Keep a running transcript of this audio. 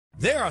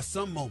There are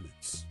some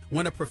moments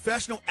when a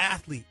professional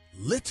athlete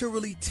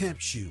literally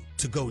tempts you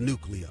to go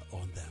nuclear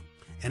on them.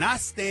 And I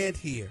stand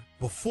here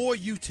before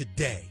you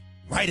today,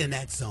 right in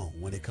that zone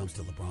when it comes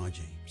to LeBron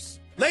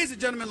James. Ladies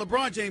and gentlemen,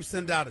 LeBron James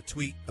sent out a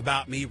tweet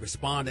about me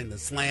responding to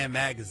Slam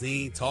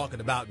magazine, talking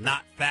about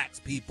not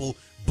facts, people,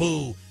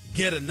 boo,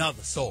 get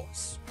another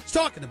source. It's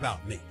talking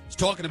about me. It's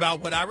talking about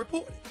what I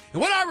reported.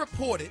 And what I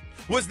reported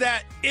was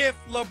that if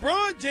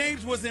LeBron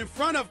James was in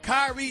front of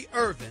Kyrie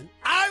Irving,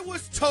 I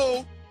was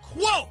told,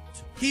 quote,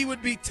 he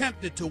would be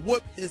tempted to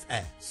whoop his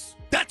ass.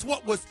 That's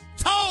what was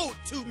told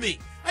to me.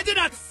 I did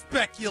not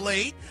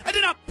speculate. I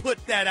did not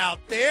put that out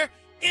there.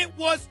 It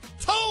was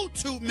told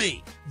to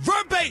me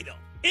verbatim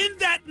in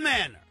that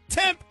manner.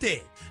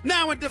 Tempted.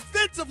 Now, in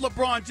defense of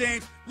LeBron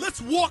James, let's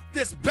walk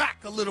this back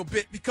a little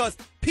bit because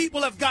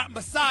people have gotten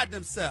beside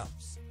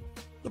themselves.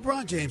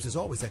 LeBron James has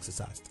always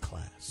exercised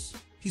class.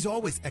 He's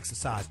always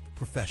exercised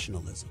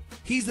professionalism.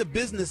 He's a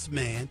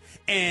businessman,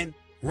 and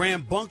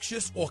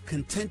rambunctious or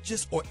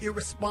contentious or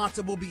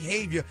irresponsible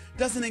behavior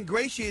doesn't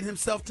ingratiate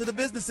himself to the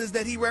businesses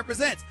that he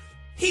represents.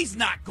 He's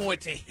not going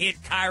to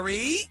hit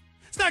Kyrie.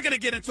 He's not going to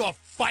get into a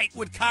fight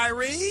with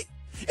Kyrie.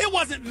 It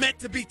wasn't meant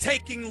to be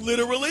taken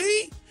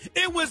literally.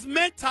 It was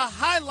meant to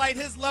highlight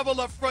his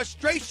level of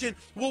frustration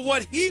with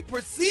what he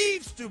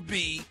perceives to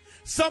be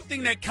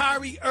something that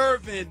Kyrie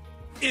Irving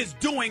is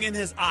doing in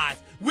his eyes,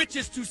 which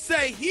is to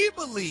say he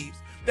believes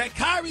that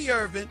Kyrie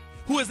Irving,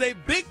 who is a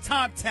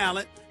big-time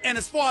talent, and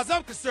as far as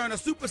I'm concerned, a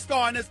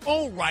superstar in his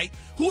own right,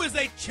 who is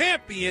a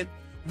champion,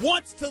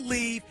 wants to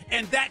leave,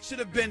 and that should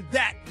have been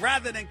that,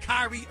 rather than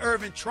Kyrie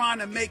Irving trying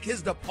to make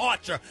his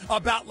departure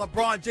about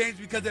LeBron James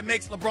because it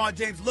makes LeBron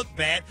James look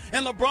bad,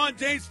 and LeBron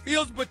James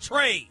feels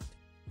betrayed.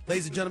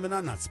 Ladies and gentlemen,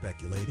 I'm not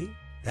speculating.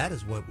 That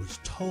is what was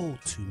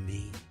told to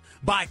me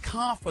by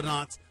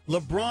confidants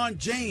LeBron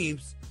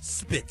James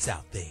spits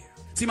out there.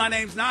 See, my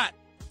name's not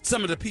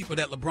some of the people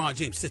that LeBron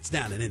James sits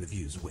down and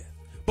interviews with.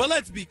 But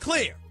let's be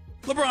clear,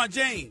 LeBron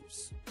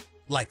James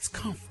likes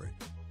comfort.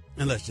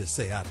 And let's just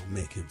say I don't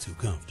make him too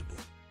comfortable.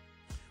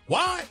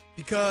 Why?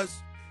 Because,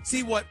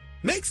 see, what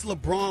makes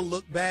LeBron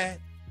look bad,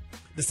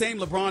 the same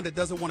LeBron that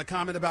doesn't want to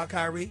comment about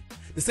Kyrie,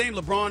 the same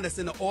LeBron that's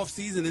in the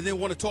offseason and didn't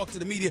want to talk to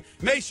the media,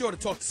 made sure to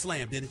talk to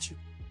Slam, didn't you?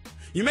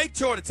 You made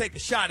sure to take a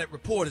shot at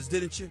reporters,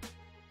 didn't you?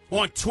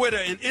 On Twitter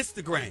and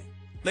Instagram.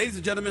 Ladies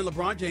and gentlemen,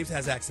 LeBron James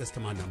has access to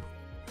my number.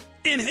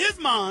 In his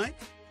mind,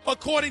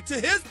 according to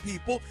his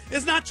people,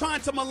 is not trying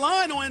to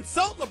malign or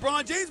insult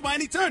LeBron James by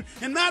any turn.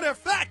 And matter of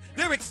fact,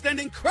 they're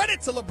extending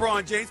credit to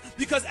LeBron James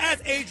because, as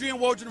Adrian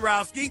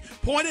Wojnarowski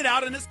pointed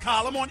out in his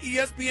column on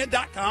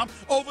ESPN.com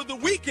over the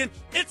weekend,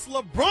 it's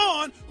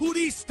LeBron who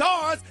these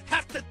stars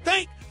have to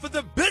thank for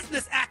the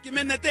business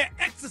acumen that they're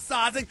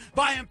exercising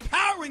by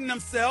empowering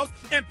themselves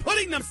and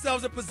putting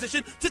themselves in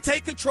position to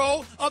take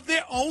control of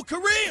their own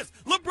careers.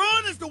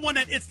 LeBron is the one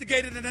that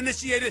instigated and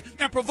initiated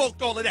and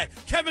provoked all of that.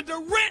 Kevin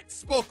Durant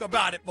spoke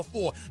about it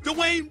before.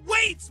 Dwayne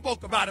Wade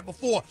spoke about it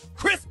before.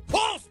 Chris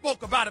Paul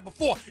spoke about it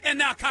before. And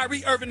now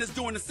Kyrie Irving is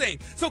doing the same.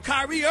 So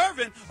Kyrie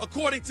Irving,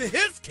 according to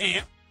his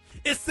camp,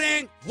 is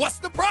saying, what's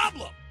the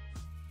problem?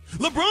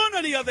 LeBron,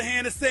 on the other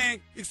hand, is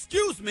saying,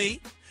 excuse me,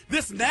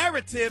 this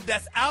narrative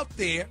that's out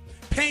there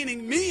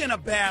painting me in a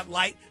bad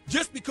light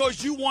just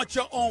because you want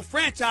your own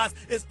franchise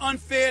is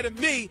unfair to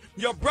me,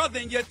 your brother,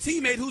 and your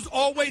teammate who's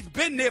always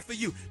been there for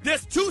you.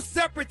 There's two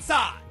separate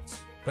sides.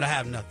 But I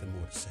have nothing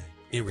more to say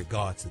in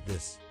regards to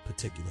this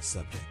particular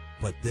subject,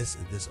 but this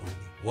and this only.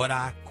 What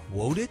I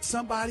quoted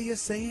somebody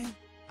as saying,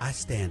 I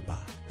stand by.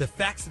 The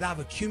facts that I've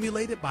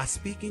accumulated by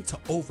speaking to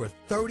over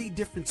 30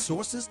 different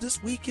sources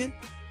this weekend,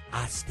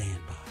 I stand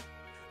by.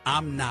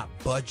 I'm not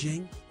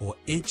budging or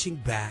inching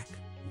back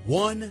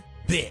one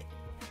bit.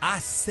 I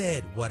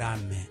said what I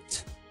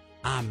meant.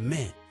 I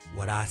meant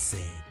what I said.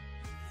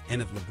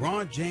 And if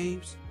LeBron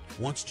James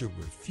wants to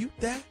refute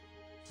that,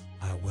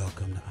 I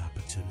welcome the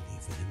opportunity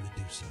for him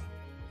to do so.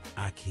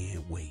 I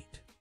can't wait.